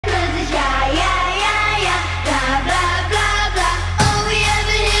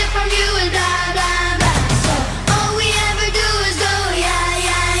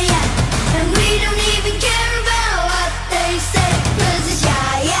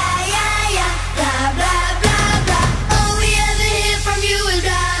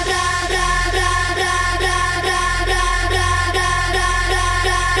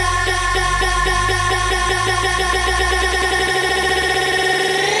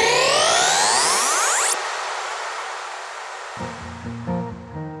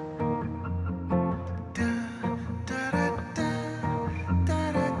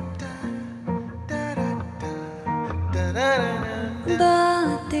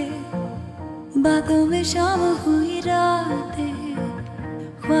बातों में शाम हुई रातें,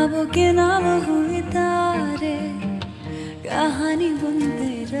 ख्वाबों के नाम हुए तारे, कहानी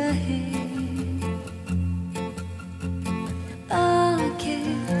बुनते रहे।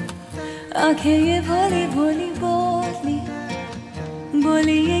 आंखें ये भोली भोली बोली,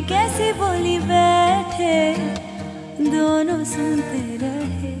 बोली ये कैसी बोली, बैठे दोनों सुनते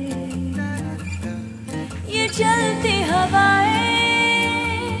रहे। ये चलती हवाएं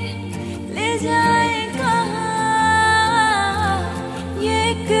ले जाए कहाँ, ये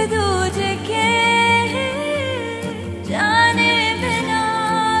एक दूजे के जाने बिना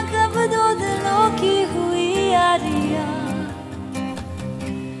कब दो दिलों की हुई यारियां।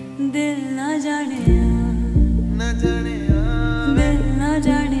 दिल ना जाने न जाने दिल ना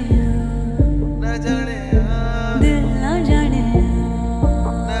जाने न जाने दिल ना जाने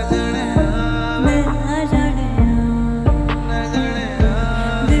न जाने दिल ना जाने न जाने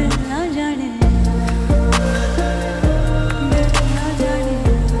दिल ना जाने दिल ना जाने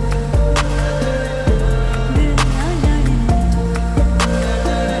दिल ना जाने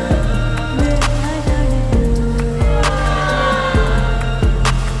दिल ना जाने।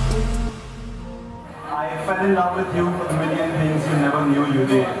 I fell in love with you for the million things you never knew you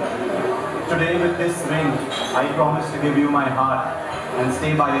did. Today with this ring, I promise to give you my heart and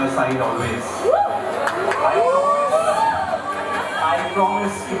stay by your side always. I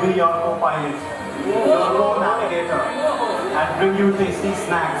promise to be your co-pilot, your co-navigator, and bring you tasty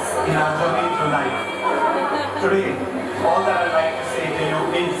snacks in our journey through life. Today, all that I'd like to say to you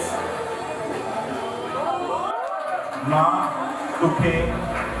is, माँ तुखे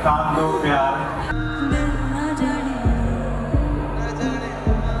कांदो प्यार। दिल ना जाने न जाने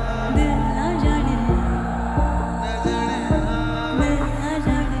दिल ना जाने न जाने दिल ना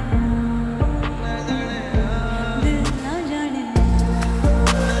जाने न जाने दिल ना जाने दिल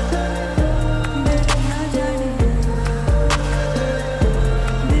ना जाने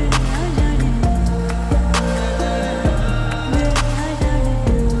दिल ना जाने दिल ना जाने।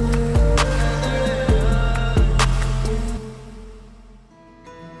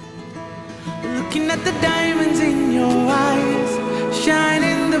 Looking at the diamonds in your eyes, shine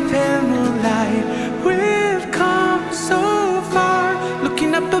in the pale moonlight. We've come so far,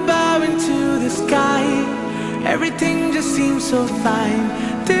 looking up above into the sky. Everything just seems so fine.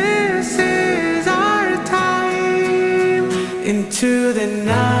 This is our time. Into the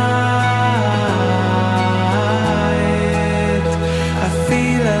night, I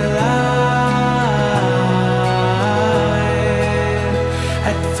feel alive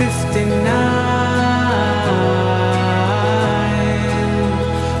at 59.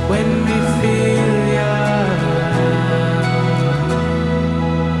 When we feel young.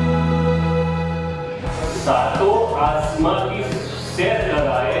 सातों आसमां की सैर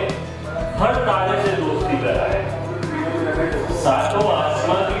कराए, हर तारे से दोस्ती कराए। सातों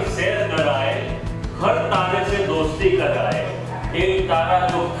आसमां की सैर कराए, हर तारे से दोस्ती कराए। एक तारा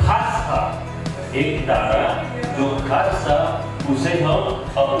जो खास था, एक तारा जो खास था, उसे हम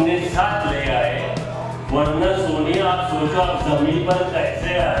अपने साथ ले आए। वरना सोनिया आप सोचो आप जमीन पर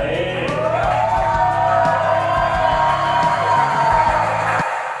कैसे आए।